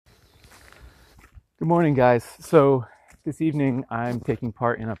Good morning, guys. So this evening I'm taking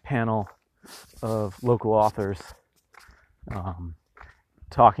part in a panel of local authors um,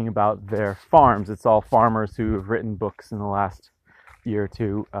 talking about their farms. It's all farmers who have written books in the last year or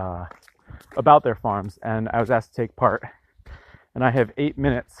two about their farms, and I was asked to take part. And I have 8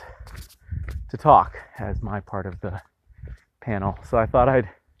 minutes to talk as my part of the panel. So I thought I'd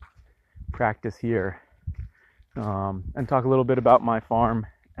practice here and talk a little bit about my farm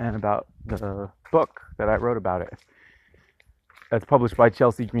and about the book that I wrote about it. That's published by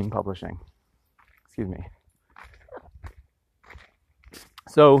Chelsea Green Publishing. Excuse me.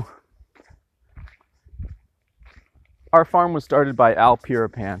 So, our farm was started by Al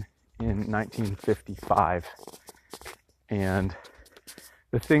Pirapan in 1955. And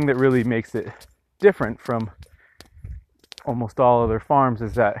the thing that really makes it different from almost all other farms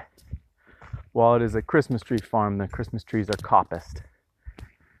is that while it is a Christmas tree farm, the Christmas trees are coppiced.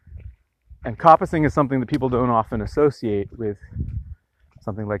 And coppicing is something that people don't often associate with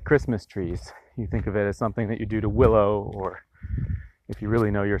something like Christmas trees. You think of it as something that you do to willow, or if you really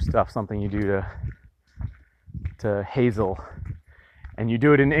know your stuff, something you do to hazel. And you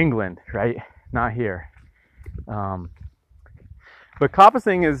do it in England, right? Not here. But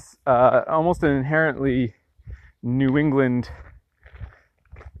coppicing is almost an inherently New England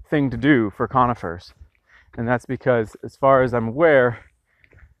thing to do for conifers. And that's because, as far as I'm aware,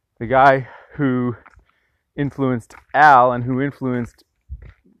 the guy who influenced Al and who influenced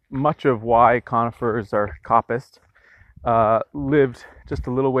much of why conifers are coppiced lived just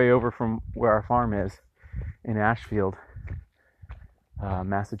a little way over from where our farm is in Ashfield,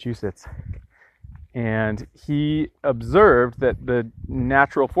 Massachusetts. And he observed that the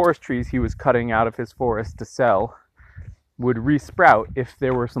natural forest trees he was cutting out of his forest to sell would resprout if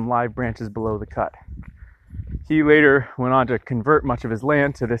there were some live branches below the cut. He later went on to convert much of his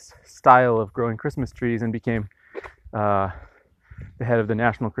land to this style of growing Christmas trees and became the head of the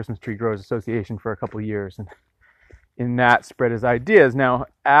National Christmas Tree Growers Association for a couple of years, and in that spread his ideas. Now,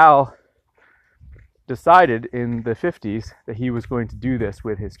 Al decided in the 50s that he was going to do this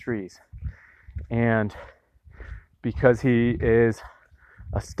with his trees, and because he is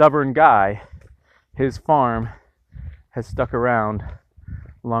a stubborn guy, his farm has stuck around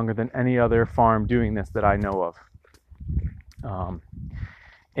longer than any other farm doing this that I know of.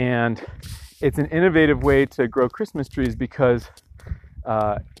 And it's an innovative way to grow Christmas trees because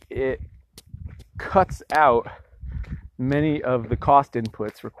it cuts out many of the cost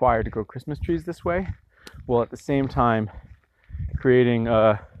inputs required to grow Christmas trees this way, while at the same time creating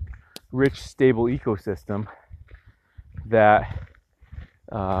a rich, stable ecosystem that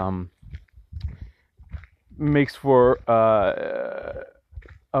makes for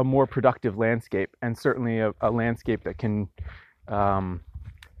a more productive landscape, and certainly a landscape that can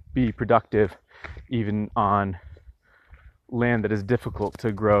be productive even on land that is difficult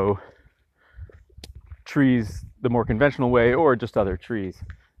to grow trees the more conventional way, or just other trees.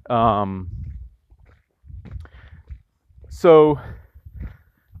 So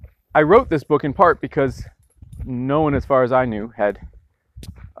I wrote this book in part because no one, as far as I knew, had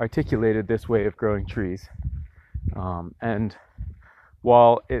articulated this way of growing trees. And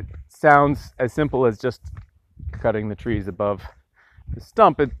while it sounds as simple as just cutting the trees above the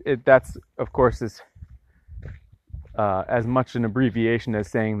stump, that's, of course, is as much an abbreviation as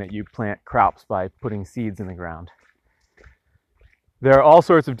saying that you plant crops by putting seeds in the ground. There are all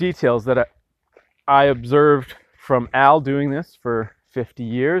sorts of details that I observed from Al doing this for 50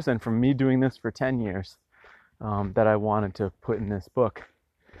 years and from me doing this for 10 years that I wanted to put in this book.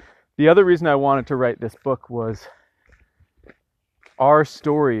 The other reason I wanted to write this book was our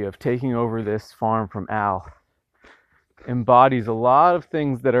story of taking over this farm from Al embodies a lot of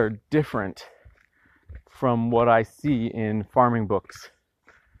things that are different from what I see in farming books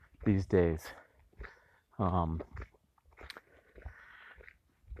these days.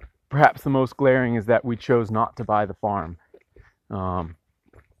 Perhaps the most glaring is that we chose not to buy the farm. And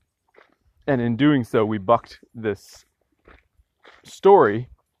in doing so, we bucked this story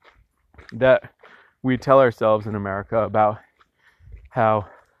that we tell ourselves in America about how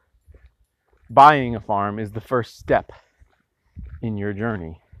buying a farm is the first step in your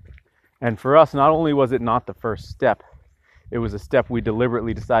journey. And for us, not only was it not the first step, it was a step we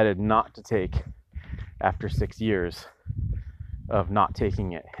deliberately decided not to take after 6 years of not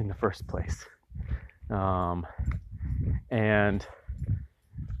taking it in the first place. And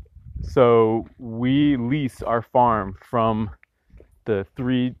so we lease our farm from the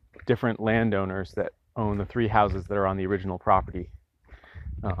 3 different landowners that own the 3 houses that are on the original property.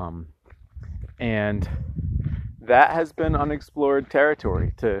 And that has been unexplored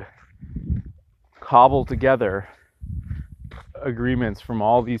territory, to cobble together agreements from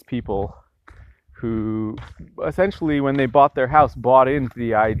all these people who essentially, when they bought their house, bought into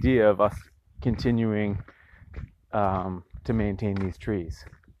the idea of us continuing to maintain these trees.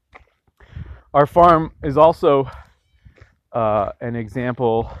 Our farm is also an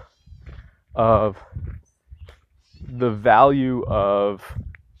example of the value of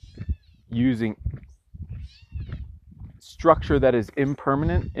using structure that is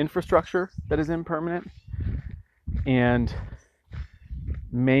impermanent, infrastructure that is impermanent, and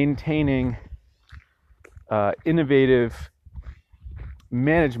maintaining innovative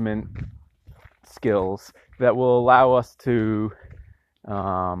management skills that will allow us to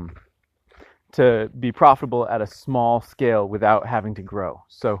be profitable at a small scale without having to grow.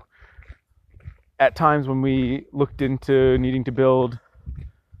 So at times when we looked into needing to build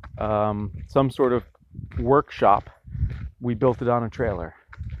some sort of workshop, we built it on a trailer.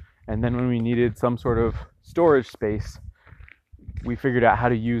 And then when we needed some sort of storage space, we figured out how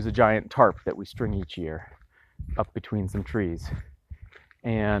to use a giant tarp that we string each year up between some trees.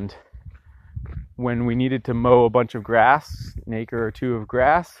 And when we needed to mow a bunch of grass, an acre or two of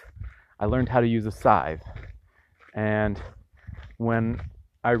grass, I learned how to use a scythe. And when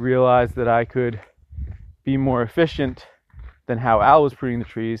I realized that I could be more efficient than how Al was pruning the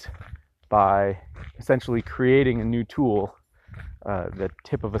trees by essentially creating a new tool, the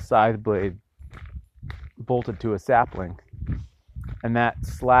tip of a scythe blade bolted to a sapling, and that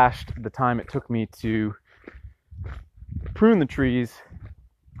slashed the time it took me to prune the trees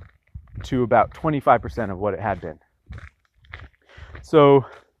to about 25% of what it had been. So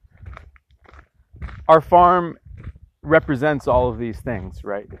our farm represents all of these things,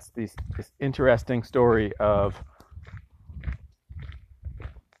 right? It's this interesting story of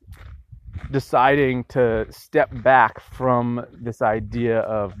deciding to step back from this idea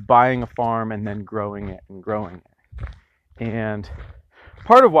of buying a farm and then growing it and growing it. And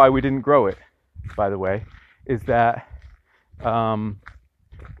part of why we didn't grow it, by the way, is that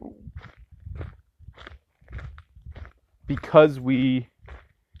because we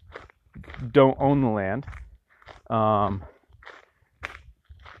don't own the land,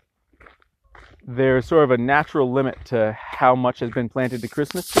 there's sort of a natural limit to how much has been planted to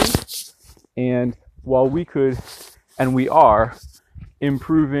Christmas trees. And while we could, and we are,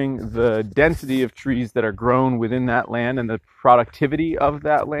 improving the density of trees that are grown within that land and the productivity of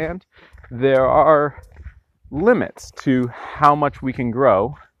that land, there are limits to how much we can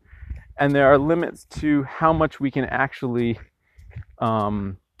grow, and there are limits to how much we can actually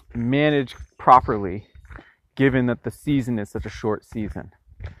manage properly, given that the season is such a short season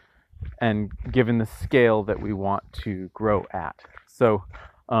and given the scale that we want to grow at. So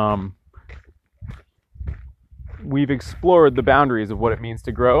we've explored the boundaries of what it means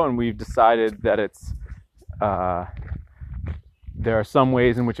to grow, and we've decided that it's there are some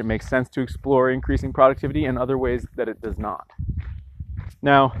ways in which it makes sense to explore increasing productivity and other ways that it does not.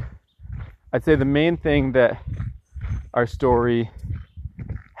 Now, I'd say the main thing that our story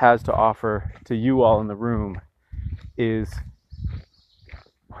has to offer to you all in the room is,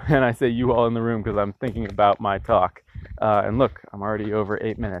 and I say you all in the room because I'm thinking about my talk, and look, I'm already over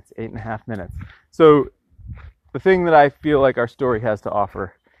 8 minutes, 8.5 minutes. So the thing that I feel like our story has to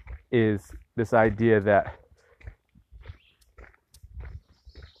offer is this idea that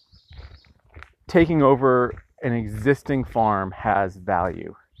taking over an existing farm has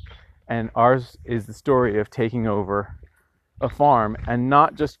value. And ours is the story of taking over a farm and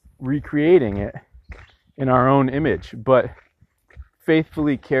not just recreating it in our own image, but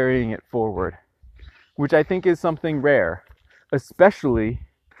faithfully carrying it forward, which I think is something rare. Especially,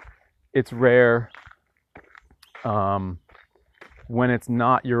 it's rare when it's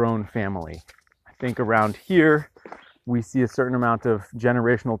not your own family. I think around here we see a certain amount of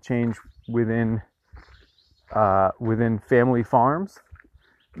generational change within family farms,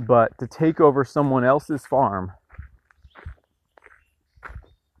 but to take over someone else's farm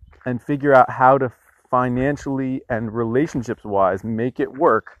and figure out how to financially and relationships wise make it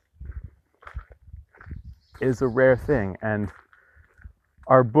work is a rare thing, and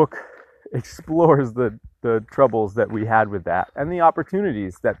our book explores the troubles that we had with that and the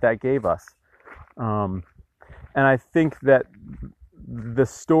opportunities that gave us. And I think that the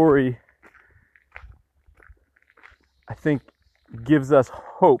story, I think, gives us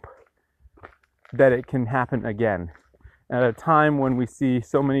hope that it can happen again. At a time when we see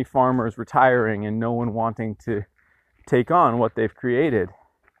so many farmers retiring and no one wanting to take on what they've created,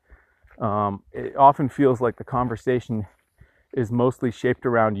 it often feels like the conversation is mostly shaped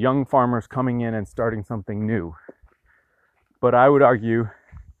around young farmers coming in and starting something new. But I would argue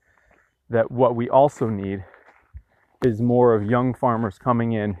that what we also need is more of young farmers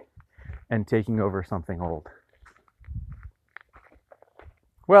coming in and taking over something old.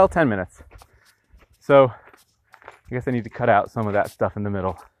 Well, 10 minutes. So I guess I need to cut out some of that stuff in the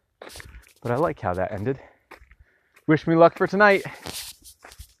middle. But I like how that ended. Wish me luck for tonight.